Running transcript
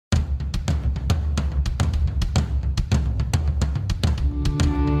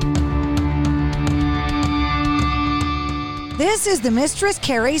This is the Mistress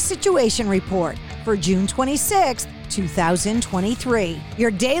Carrie Situation Report for June 26, 2023. Your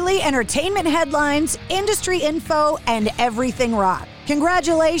daily entertainment headlines, industry info, and everything rock.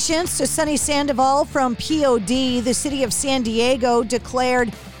 Congratulations to Sonny Sandoval from POD. The city of San Diego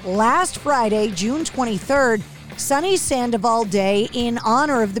declared last Friday, June 23rd, Sonny Sandoval Day in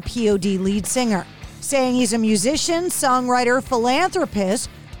honor of the POD lead singer, saying he's a musician, songwriter, philanthropist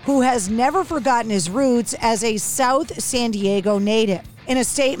who has never forgotten his roots as a South San Diego native. In a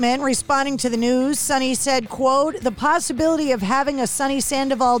statement responding to the news, Sonny said, quote, "The possibility of having a Sonny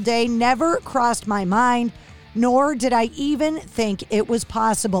Sandoval Day never crossed my mind, nor did I even think it was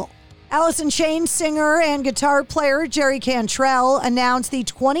possible." Alice in Chains singer and guitar player Jerry Cantrell announced the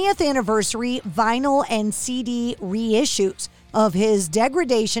 20th anniversary vinyl and CD reissues of his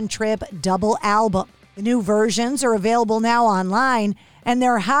Degradation Trip double album. The new versions are available now online, and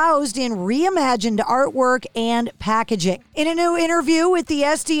they're housed in reimagined artwork and packaging. In a new interview with the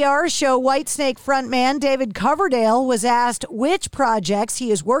SDR show, Whitesnake frontman David Coverdale was asked which projects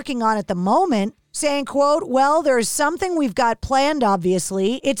he is working on at the moment, saying, quote, "Well, there's something we've got planned,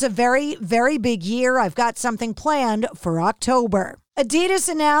 obviously. It's a very, very big year. I've got something planned for October." Adidas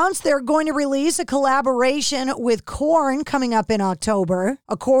announced they're going to release a collaboration with Korn coming up in October.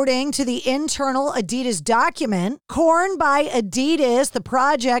 According to the internal Adidas document, Korn by Adidas, the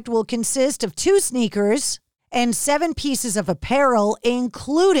project will consist of 2 sneakers and 7 pieces of apparel,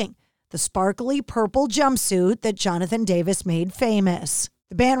 including the sparkly purple jumpsuit that Jonathan Davis made famous.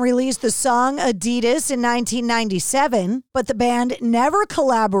 The band released the song Adidas in 1997, but the band never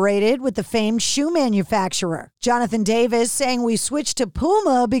collaborated with the famed shoe manufacturer. Jonathan Davis saying, "We switched to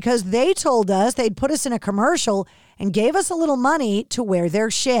Puma because they told us they'd put us in a commercial and gave us a little money to wear their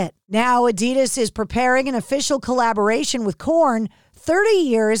shit." Now Adidas is preparing an official collaboration with Korn 30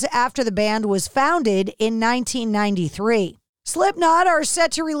 years after the band was founded in 1993. Slipknot are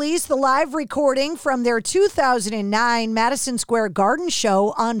set to release the live recording from their 2009 Madison Square Garden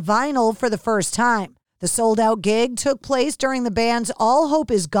show on vinyl for the first time. The sold-out gig took place during the band's All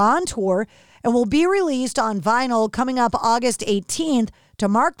Hope Is Gone tour and will be released on vinyl coming up August 18th to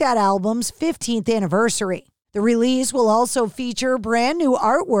mark that album's 15th anniversary. The release will also feature brand new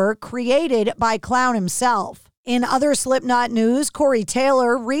artwork created by Clown himself. In other Slipknot news, Corey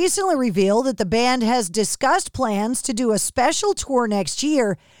Taylor recently revealed that the band has discussed plans to do a special tour next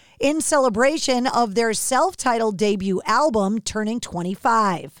year in celebration of their self-titled debut album turning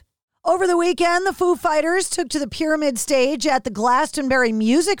 25. Over the weekend, the Foo Fighters took to the Pyramid stage at the Glastonbury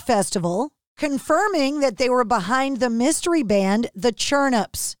Music Festival, confirming that they were behind the mystery band, the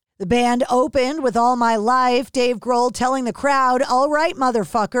Churnups. The band opened with All My Life, Dave Grohl telling the crowd, "All right,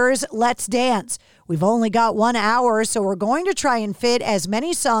 motherfuckers, let's dance. We've only got 1 hour, so we're going to try and fit as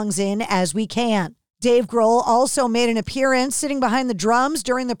many songs in as we can." Dave Grohl also made an appearance sitting behind the drums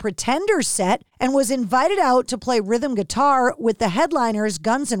during the Pretenders set and was invited out to play rhythm guitar with the headliners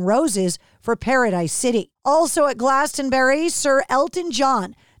Guns N' Roses for Paradise City. Also at Glastonbury, Sir Elton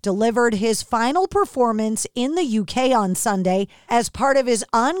John delivered his final performance in the UK on Sunday as part of his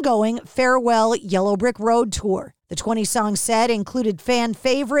ongoing Farewell Yellow Brick Road tour. The 20-song set included fan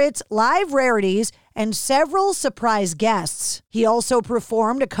favorites, live rarities, and several surprise guests. He also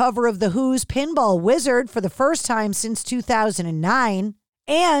performed a cover of The Who's Pinball Wizard for the first time since 2009.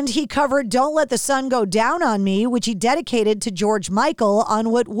 And he covered Don't Let the Sun Go Down on Me, which he dedicated to George Michael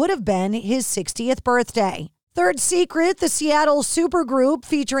on what would have been his 60th birthday. Third Secret, the Seattle supergroup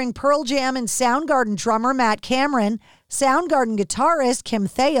featuring Pearl Jam and Soundgarden drummer Matt Cameron, Soundgarden guitarist Kim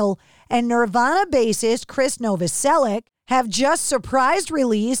Thayil, and Nirvana bassist Chris Novoselic, have just surprise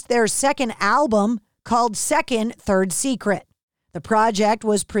released their second album called Second Third Secret. The project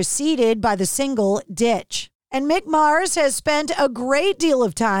was preceded by the single Ditch. And Mick Mars has spent a great deal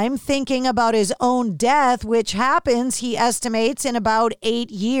of time thinking about his own death, which happens, he estimates, in about 8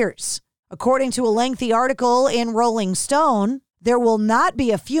 years. According to a lengthy article in Rolling Stone, there will not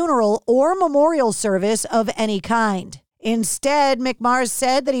be a funeral or memorial service of any kind. Instead, Mick Mars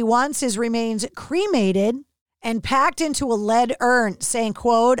said that he wants his remains cremated and packed into a lead urn, saying,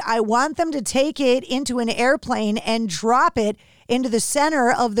 quote, "I want them to take it into an airplane and drop it into the center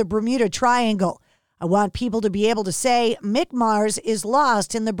of the Bermuda Triangle. I want people to be able to say Mick Mars is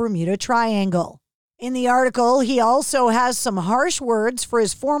lost in the Bermuda Triangle." In the article, he also has some harsh words for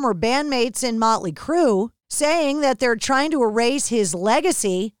his former bandmates in Motley Crue, saying that they're trying to erase his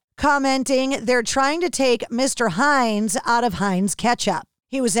legacy, commenting they're trying to take Mr. Heinz out of Heinz ketchup.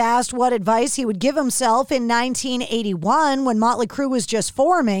 He was asked what advice he would give himself in 1981 when Motley Crue was just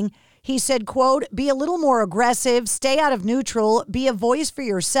forming. He said, quote, "Be a little more aggressive, stay out of neutral, be a voice for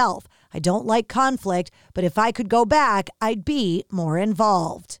yourself. I don't like conflict, but if I could go back, I'd be more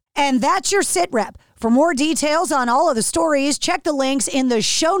involved. And that's your Sit Rep. For more details on all of the stories, check the links in the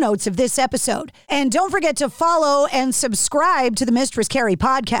show notes of this episode. And don't forget to follow and subscribe to the Mistress Carrie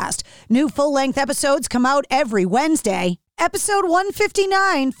podcast. New full-length episodes come out every Wednesday. Episode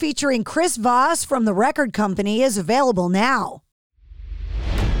 159, featuring Chris Voss from The Record Company, is available now.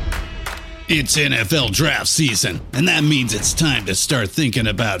 It's NFL draft season, and that means it's time to start thinking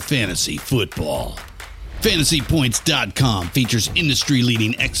about fantasy football. FantasyPoints.com features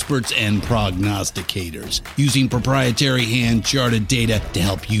industry-leading experts and prognosticators using proprietary hand-charted data to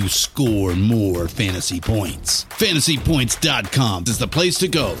help you score more fantasy points. FantasyPoints.com is the place to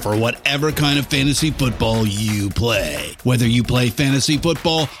go for whatever kind of fantasy football you play. Whether you play fantasy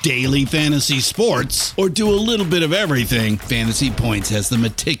football, daily fantasy sports, or do a little bit of everything, Fantasy Points has the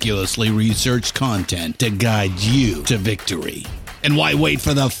meticulously researched content to guide you to victory. And why wait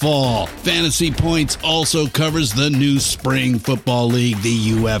for the fall? Fantasy Points also covers the new spring football league, the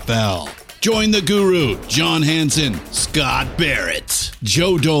UFL. Join the guru, John Hansen, Scott Barrett,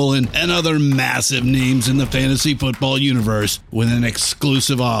 Joe Dolan, and other massive names in the fantasy football universe with an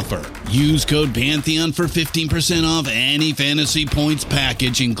exclusive offer. Use code Pantheon for 15% off any Fantasy Points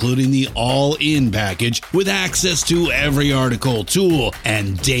package, including the all-in package, with access to every article, tool,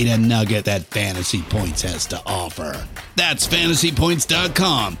 and data nugget that Fantasy Points has to offer. That's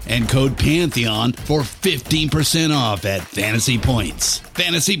FantasyPoints.com and code Pantheon for 15% off at Fantasy Points.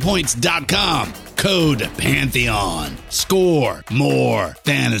 FantasyPoints.com, code Pantheon. Score more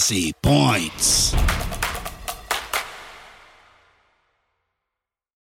fantasy points.